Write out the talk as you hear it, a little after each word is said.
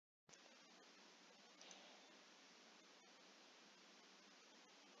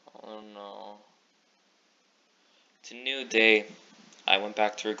channel. It's a new day. I went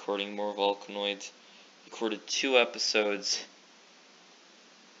back to recording more Volcanoids. Recorded 2 episodes.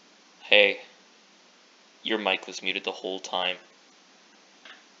 Hey, your mic was muted the whole time.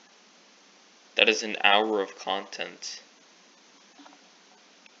 That is an hour of content.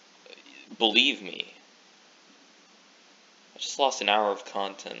 Believe me. I just lost an hour of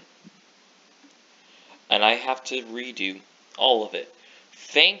content. And I have to redo all of it.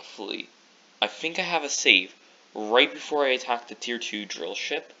 Thankfully, I think I have a save right before I attack the tier 2 drill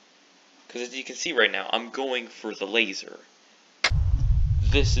ship. Because as you can see right now, I'm going for the laser.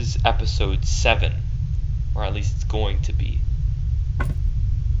 This is episode 7. Or at least it's going to be.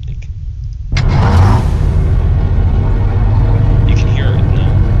 Like, you can hear it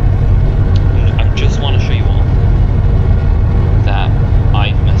now. I just want to show you all that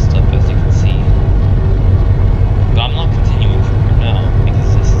I've messed up, as you can see. But I'm not continuing from here now,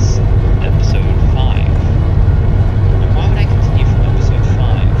 because this is episode 5. And why would I continue from episode 5?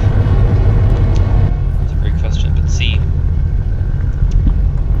 That's a great question, but see,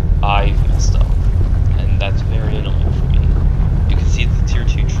 I've messed up, and that's very annoying for me. You can see the tier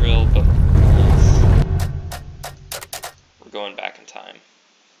 2 drill, but we're going back in time.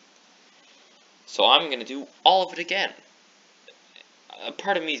 So I'm gonna do all of it again. A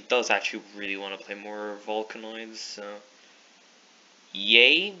part of me does actually really want to play more Volcanoids, so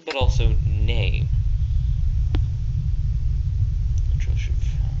yay, but also nay.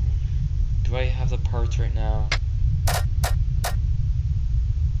 Do I have the parts right now? I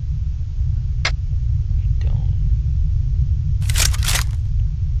don't.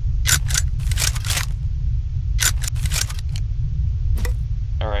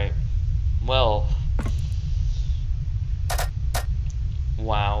 Alright. Well.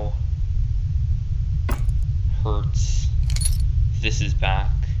 Wow. Hurts. This is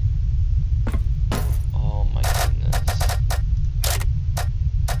back. Oh my goodness.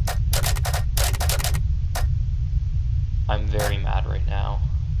 I'm very mad right now.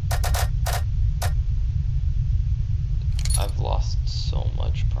 I've lost so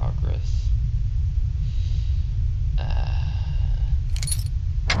much progress.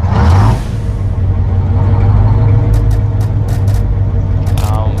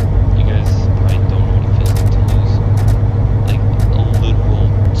 You guys probably don't know what it feels like to lose like a literal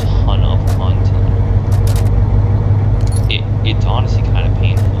ton of content. It's honestly kind of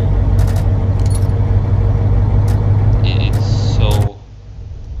painful.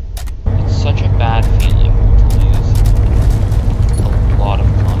 It's such a bad feeling to lose a lot of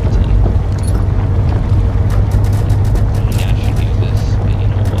content. Yeah, I should do this, but you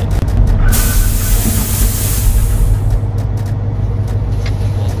know what?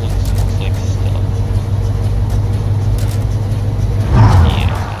 Well, it looks like stuff.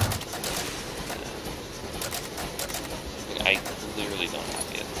 Yeah. I literally don't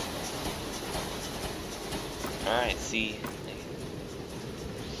have it. Alright, see.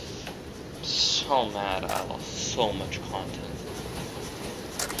 So mad I lost so much content.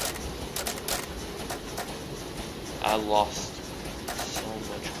 I lost so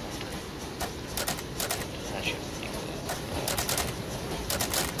much content. I should think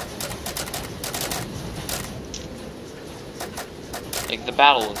that. Like, the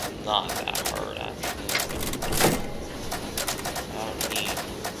battle is not that hard, actually. I don't need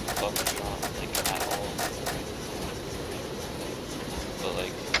buckshot, like, at all. But,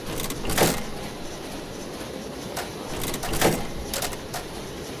 like,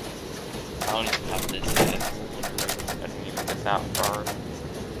 I don't even have this yet. I didn't even get that far.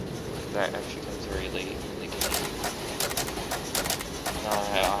 That actually comes very late in the game. Now I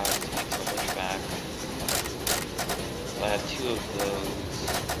have to take so much back. I have 2 of those.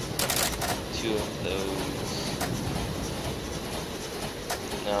 2 of those.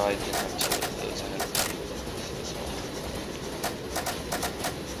 No, I didn't have 2 of those. I had 2 of this one.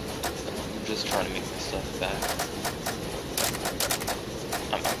 I'm just trying to make my stuff back.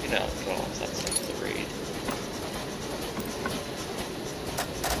 I'm not gonna outkill all that stuff in the raid.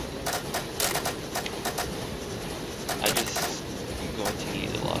 I just am going to need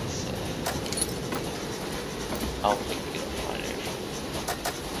a lot of stuff. I don't think we can find it.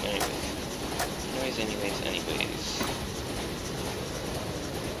 Anyways.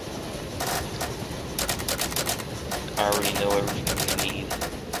 I already know everything I'm gonna need.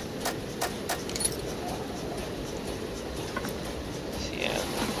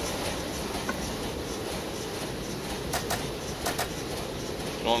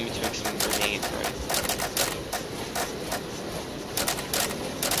 You want me to make some grenades, right?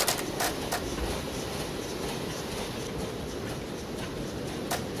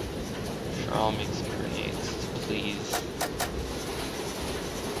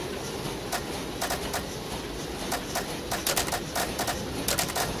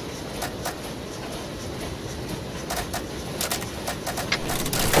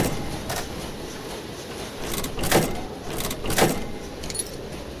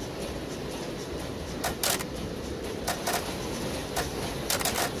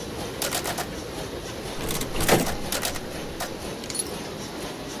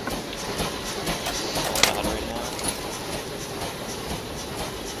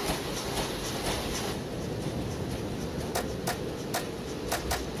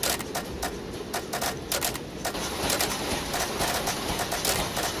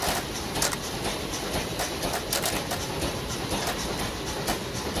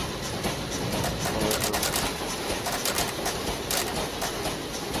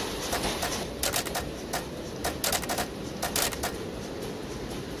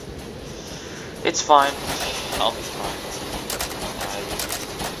 It's fine. I'll be fine.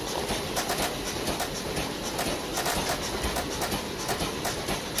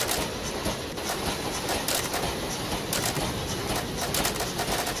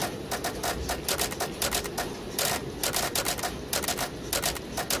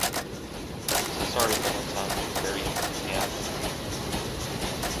 Sorry for that time. Very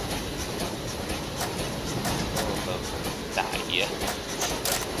die.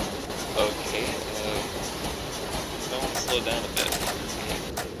 Okay, don't slow down a bit.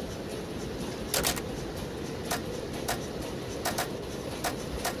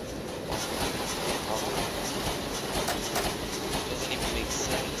 Doesn't even make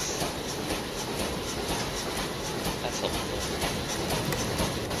sense. That's helpful.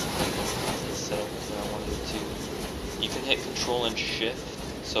 Set up where I wanted to. You can hit Control and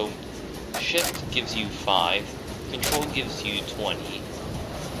Shift. So Shift gives you 5, Control gives you 20,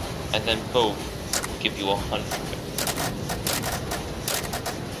 and then both give you 100.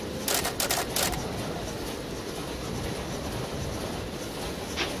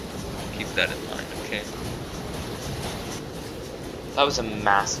 Keep that in mind, okay? That was a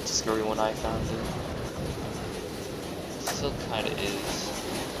massive discovery when I found it. Still kinda is.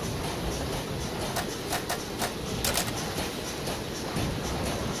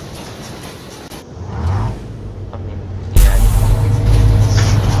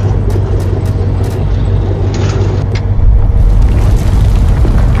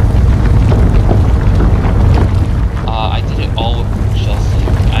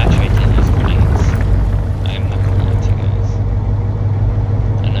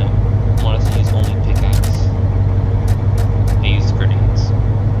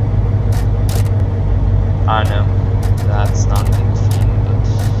 I know, that's not a good thing, but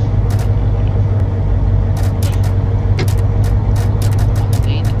whatever.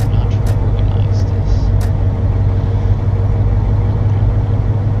 They did not try to organize this.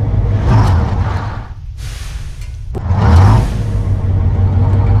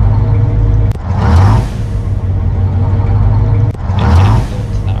 I can't even go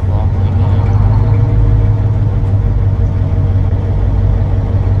into that rock right now.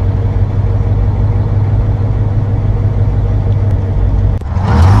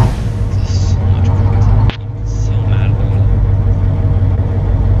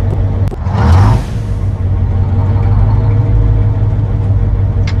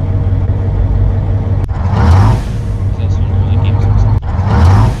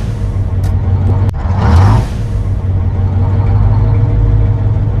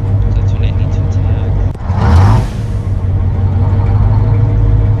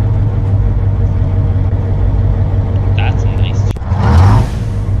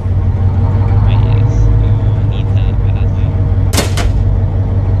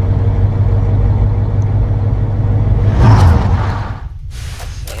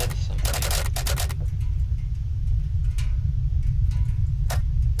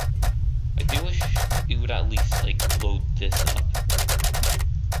 At least like load this up,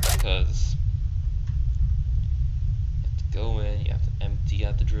 because you have to go in, you have to empty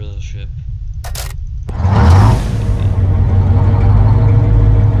out the drill ship.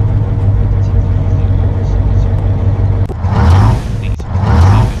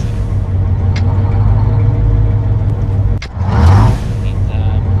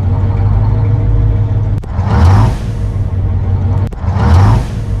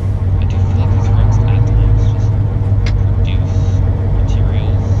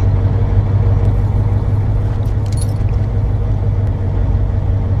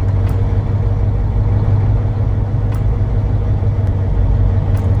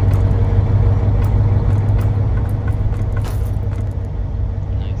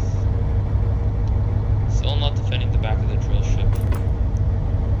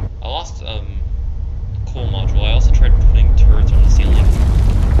 Coal module. I also tried putting turrets on the ceiling.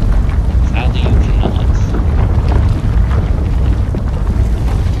 Sadly, you cannot.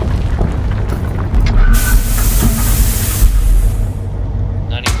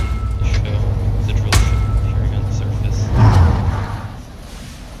 Not even show the drill ship appearing on the surface.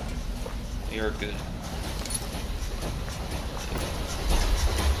 We are good.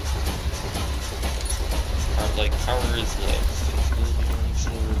 Our power is low, so it's a little bit running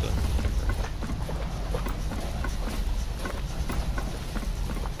slower, but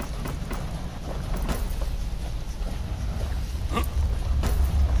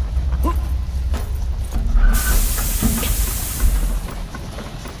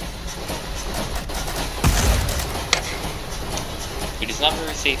it is not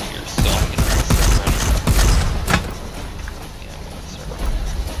very safe here, so I'm going to start running. Yeah, I'm going to start running.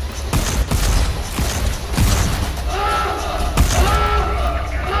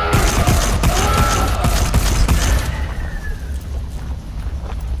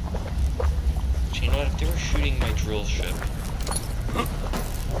 drill ship.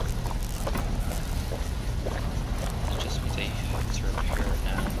 It's just what they have to repair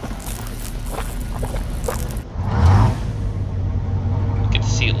now. You get to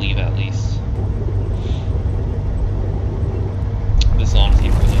see it leave at least. This is honestly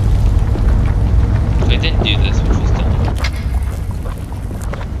brilliant. If I didn't do this, which was dumb.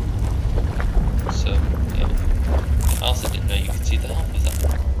 So, yeah. I also didn't know you could see the helm was up.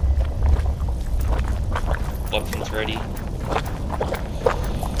 Weapons ready.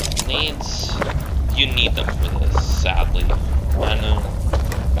 You need them for this, sadly. I know.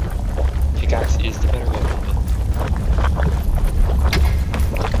 Pickaxe is the better weapon,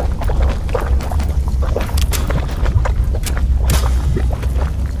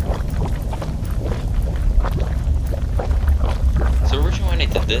 So originally when I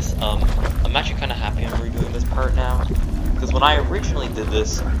did this, I'm actually kind of happy I'm redoing this part now. Because when I originally did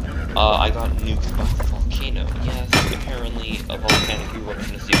this, I got nuked by the volcano. Yes, apparently a volcanic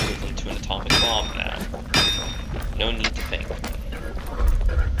eruption is the equivalent to an atomic bomb now. No need to think.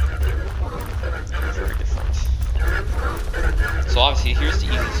 Very different. So obviously, here's the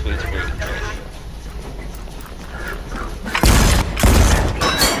easiest way to raid a drill ship.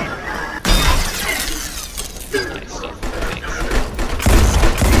 Nice stuff. Thanks.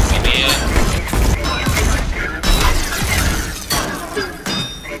 Let me in.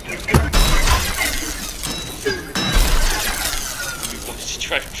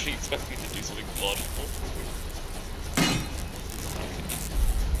 You actually expect me to do something logical?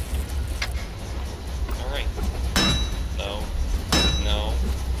 Alright. No. No.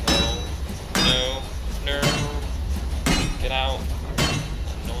 No. No. No. Get out.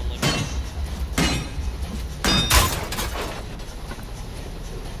 No one likes this.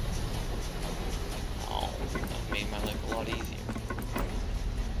 Oh, that made my life a lot easier.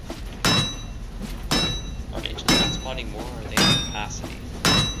 Are they just not spawning more, or are they in capacity?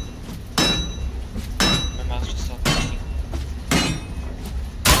 My mouse just stopped working.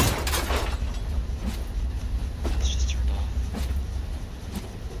 It's just turned off.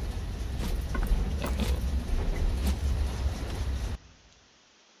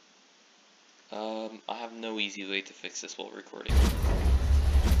 I have no easy way to fix this while recording.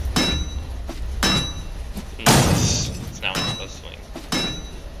 It's now an auto swing.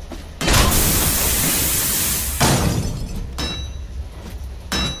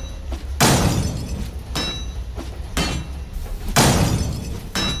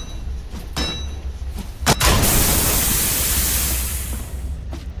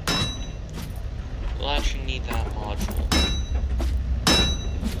 We'll actually need that module.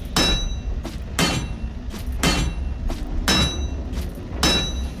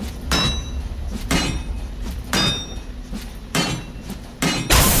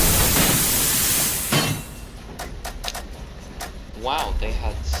 Wow, they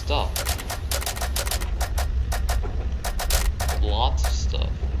had stuff. Lots of stuff.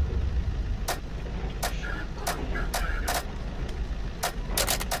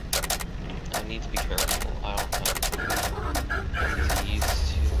 I need to be careful. I don't have these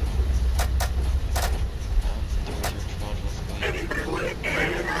two. The research modules going.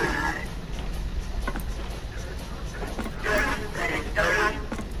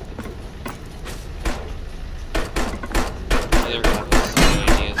 There we go. Some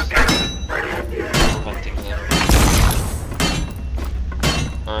ideas. Preventing them.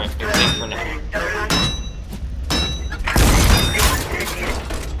 Alright, we're safe for now.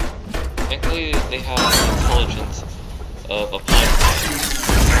 Thankfully, they have the intelligence of a pine.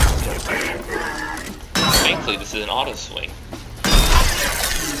 Thankfully, this is an auto swing.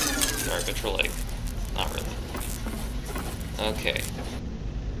 Sorry, but your leg. Not really. Okay.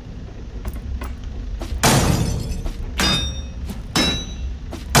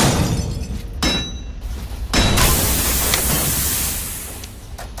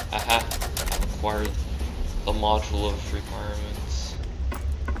 I've acquired the module of requirements.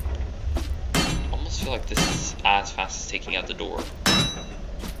 I almost feel like this is as fast as taking out the door.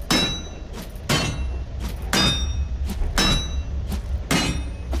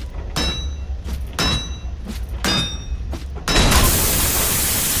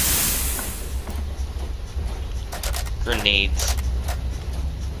 Grenades.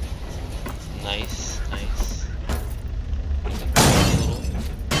 Nice, nice.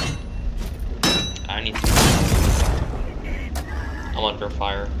 I need to. I'm under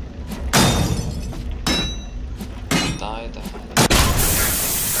fire. Die, die.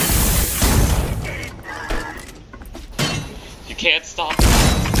 You can't stop.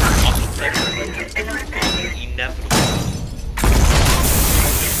 Inevitable.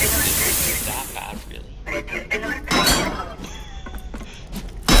 Is that bad, really?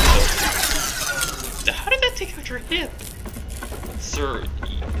 hip. Sir,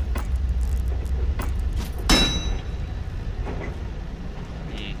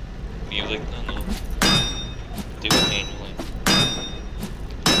 music, no. Do it manually.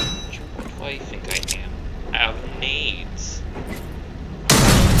 What do I think I am? I have nades.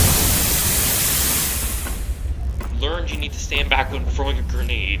 Learned you need to stand back when throwing a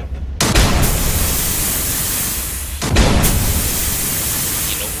grenade. You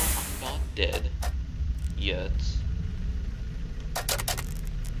know what? I'm not dead. Yet.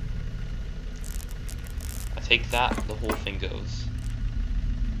 I take that, the whole thing goes.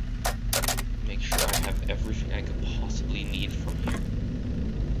 Make sure I have everything I could possibly need from here.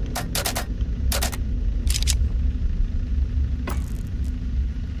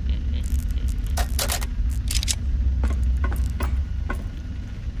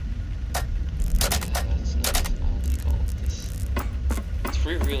 That's nice. I'll take all of this. It's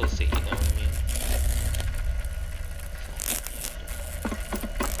free real estate, you know what I mean?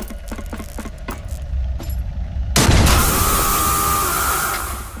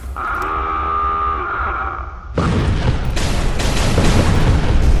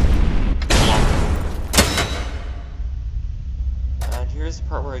 Here's the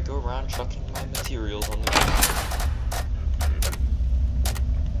part where I go around chucking my materials on the ground.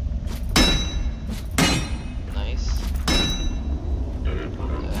 Nice.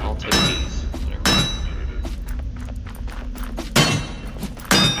 I'll take these. Whatever.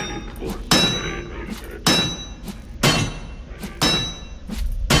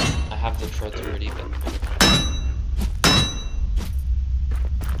 I have the treads already, but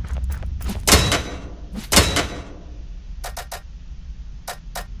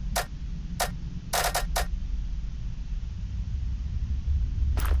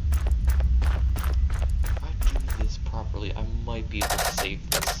I might be able to save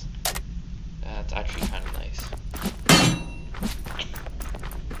this. That's actually kind of nice.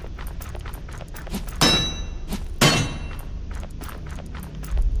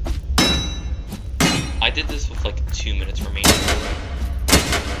 I did this with like 2 minutes remaining.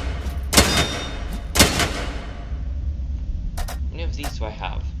 How many of these do I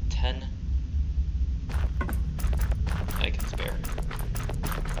have? 10? I can spare.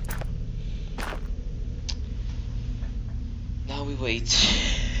 Now we wait.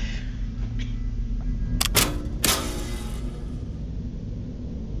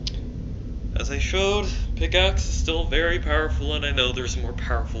 As I showed, pickaxe is still very powerful, and I know there's more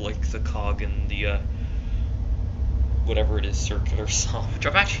powerful like the cog and the whatever it is, circular saw, which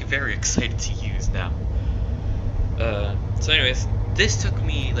I'm actually very excited to use now. So anyways, this took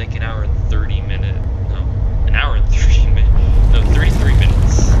me like an hour and 30 minutes. No, an hour and 30 minutes. No, 33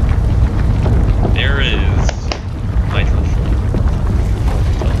 minutes. There it is. My threshold.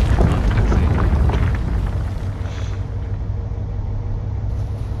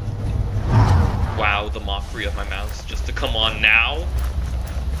 Wow, the mockery of my mouse just to come on now.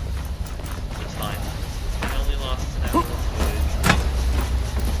 It's fine. I only lost an hour of footage.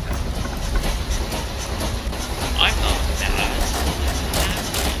 I'm not mad.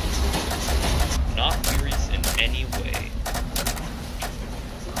 Not furious in any way.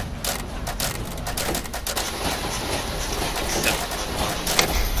 Except for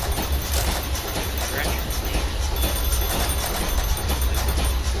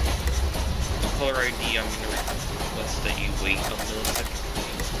caller ID, I'm going to request that you wait a millisecond.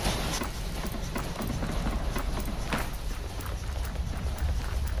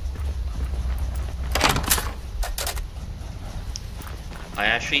 I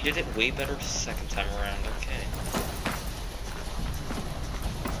actually did it way better second time around, okay.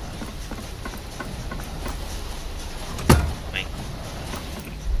 My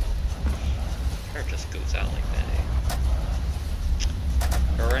hair just goes out like that,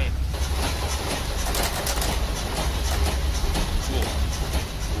 eh? Alright. Cool.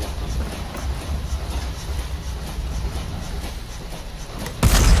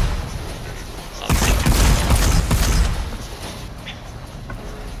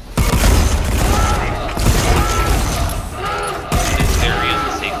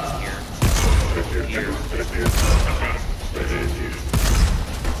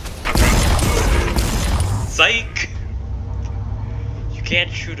 Psych! You can't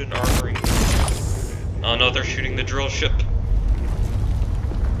shoot an armory. Oh no, they're shooting the drill ship.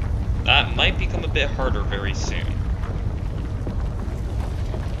 That might become a bit harder very soon.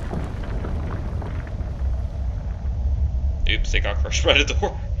 Oops, they got crushed by the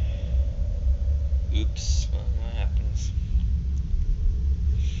door. Oops, well, what happens?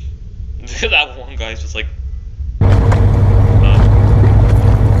 That one guy's just like...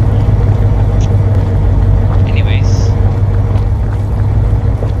 Anyways,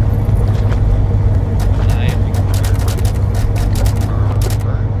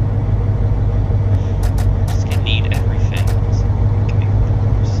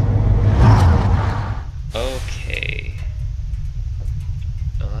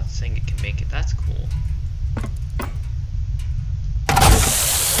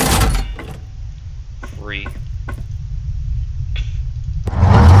 3. Up.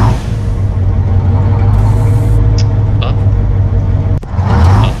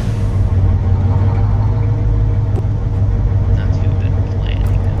 Up. Not too good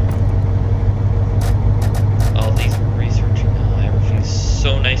planning. All these were researching. Everything's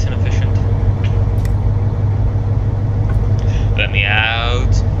so nice and efficient. Let me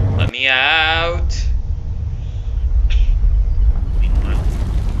out. Let me out.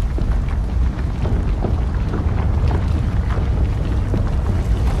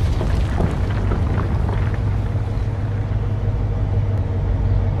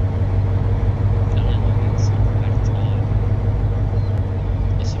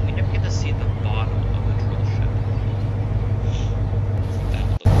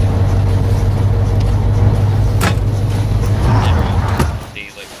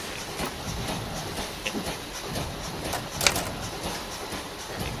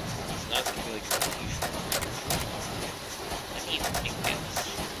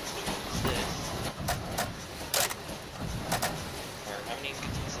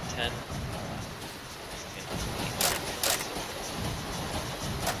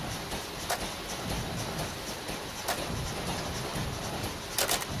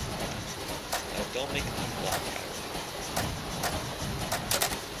 Don't make it black.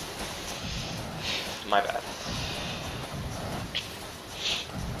 My bad.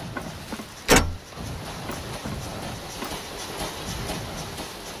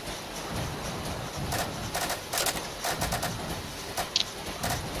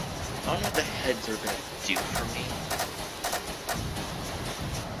 I don't know what the heads are gonna do for me.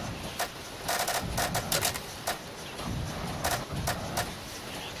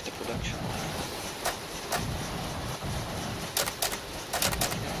 Look at the production line.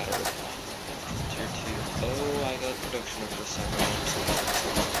 Tier 2. Oh, I got production over the summer.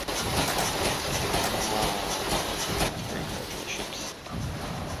 Ships.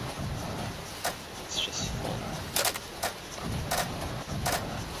 It's just fun.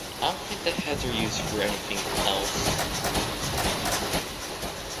 I don't think the heads are used for anything else.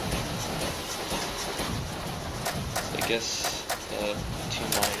 So I guess the 2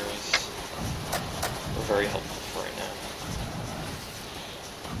 miners are very helpful for right now.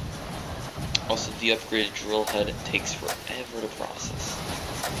 Also, the upgraded drill head takes forever to process.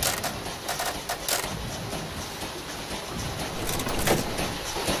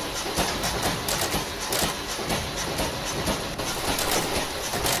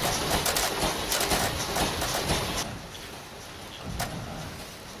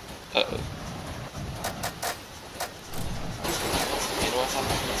 Uh-oh. You know what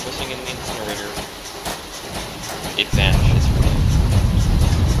happens when I'm pressing in the incinerator? It vanishes from it.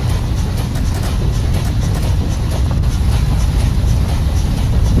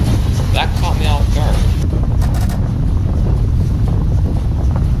 That caught me off guard.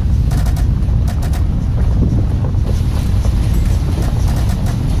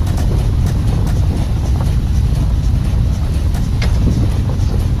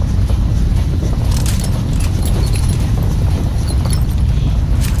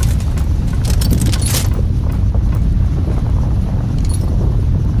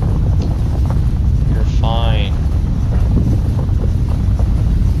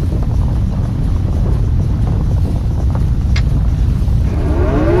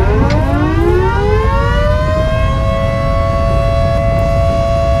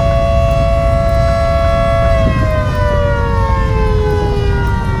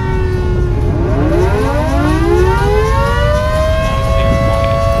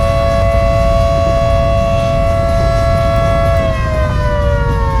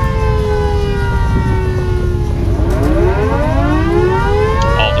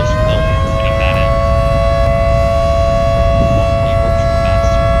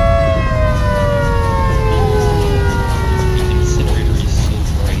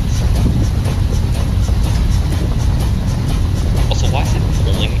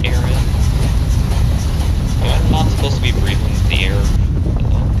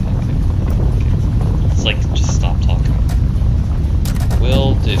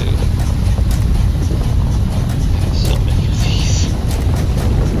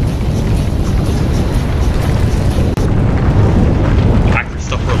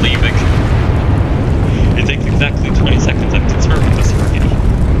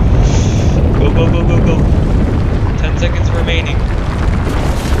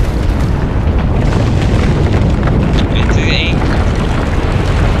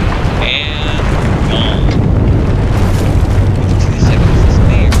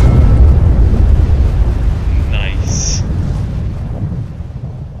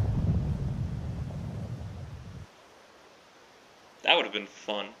 have been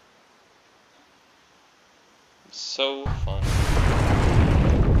fun. So fun.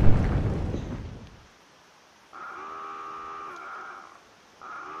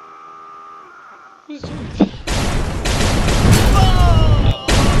 Who's doing that?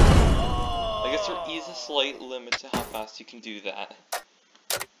 I guess there is a slight limit to how fast you can do that.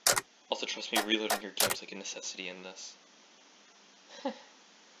 Also, trust me, reloading your game is like a necessity in this.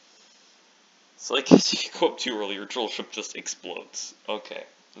 So I guess if you go up too early, your drill ship just explodes. Okay,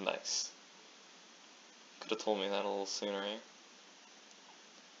 nice. Could have told me that a little sooner, eh?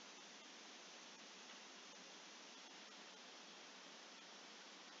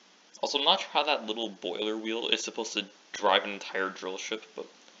 Also, I'm not sure how that little boiler wheel is supposed to drive an entire drill ship, but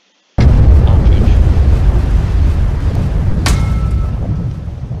I'll judge.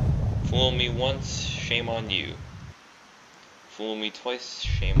 Fool me once, shame on you. Fool me twice,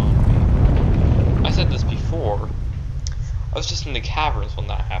 shame on me. I said this before. I was just in the caverns when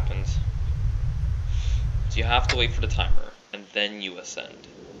that happened. So you have to wait for the timer, and then you ascend.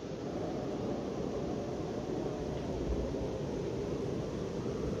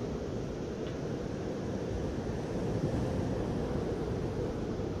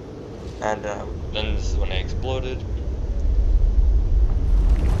 And then this is when I exploded.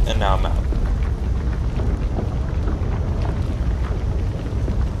 And now I'm out.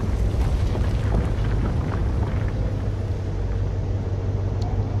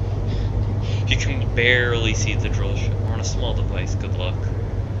 You can barely see the drill ship. We're on a small device, good luck.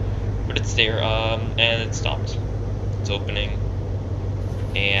 But it's there, and it stopped. It's opening.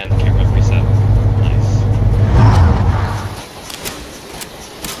 And the camera's reset. Nice.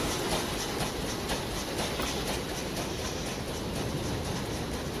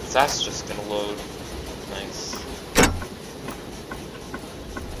 That's just gonna load. Nice.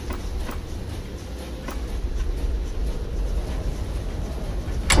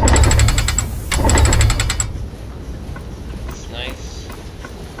 It's nice.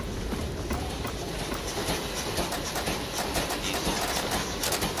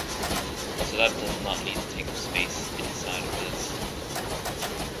 So that does not need to take up space inside of this.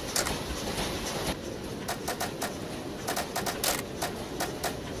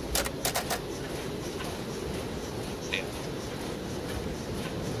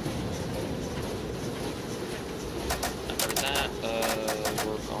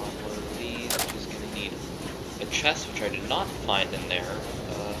 Chest, which I did not find in there.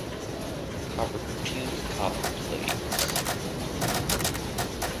 Copper tubes, copper plates.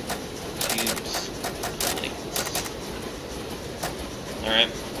 Tubes, plates.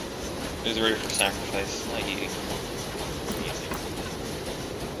 Alright. Who's ready for sacrifice? Not you. Easy.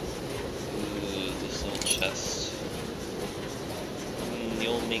 Ooh, this little chest.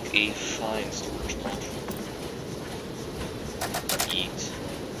 You'll make a fine storage module. Eat.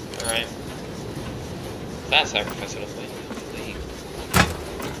 Alright. That sacrifice would have been a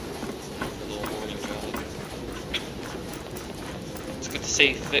little morning job. It's good to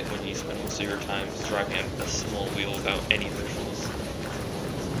stay fit when you spend most of your time driving a small wheel without any visuals.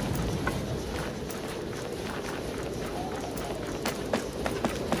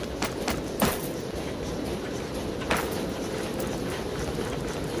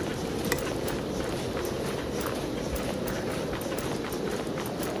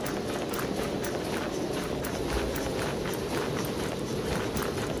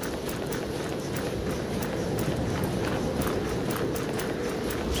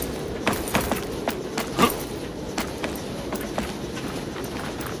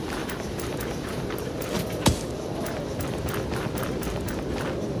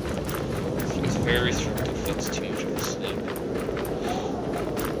 Very restrictive, that's too much of a slope.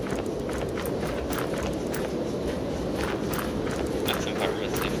 That's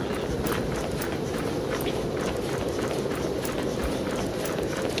environmentally friendly.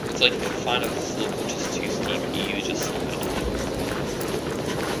 It's like if you find a slope which is too steep, you just slope it off.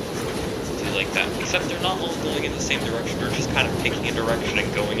 Do you like that? Except they're not all going in the same direction, they're just kind of picking a direction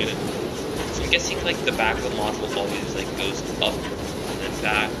and going in it. So I'm guessing like the back of the module always like goes up and then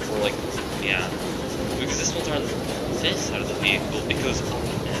back, or like, yeah. Because this one's on this side of the vehicle, it goes up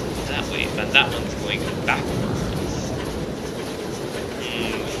and that way, and that one's going backwards.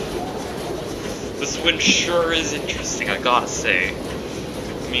 This one sure is interesting, I gotta say.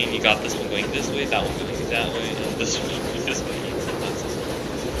 I mean, you got this one going this way, that one going that way, and this one going this way.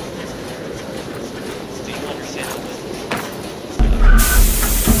 Do you understand that?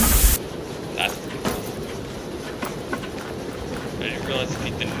 That's pretty cool. I didn't realize if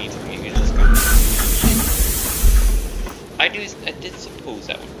you didn't need to, you could just go. I did suppose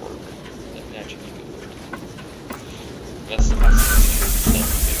that would work. That naturally would. That's the best.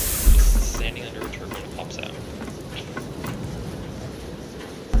 pops out.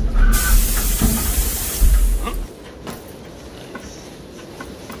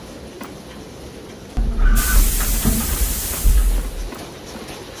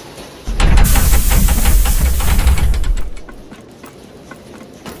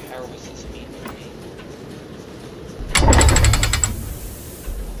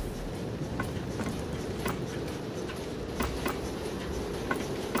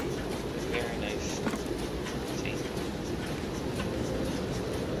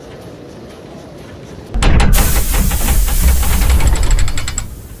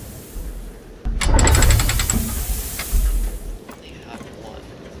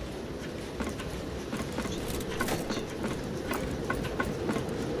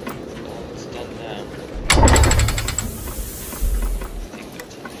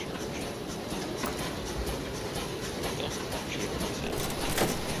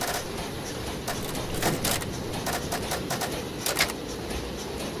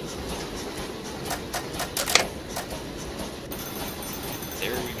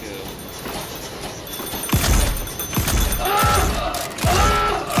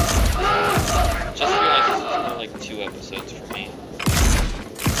 Episodes for me.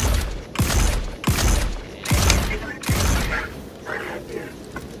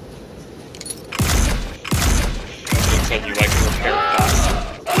 Looks like you like to repair things.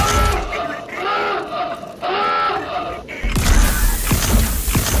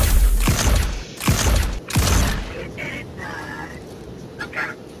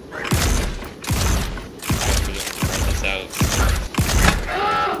 I really want to try this out.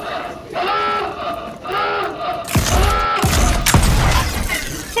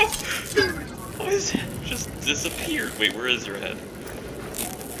 Disappeared. Wait, where is your head?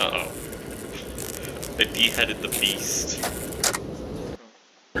 Uh-oh. I beheaded the beast.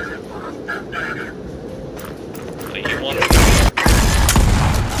 Wait, you want to...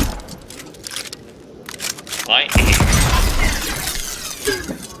 I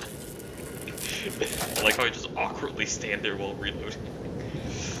like how I just awkwardly stand there while reloading.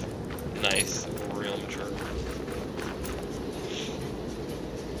 Nice.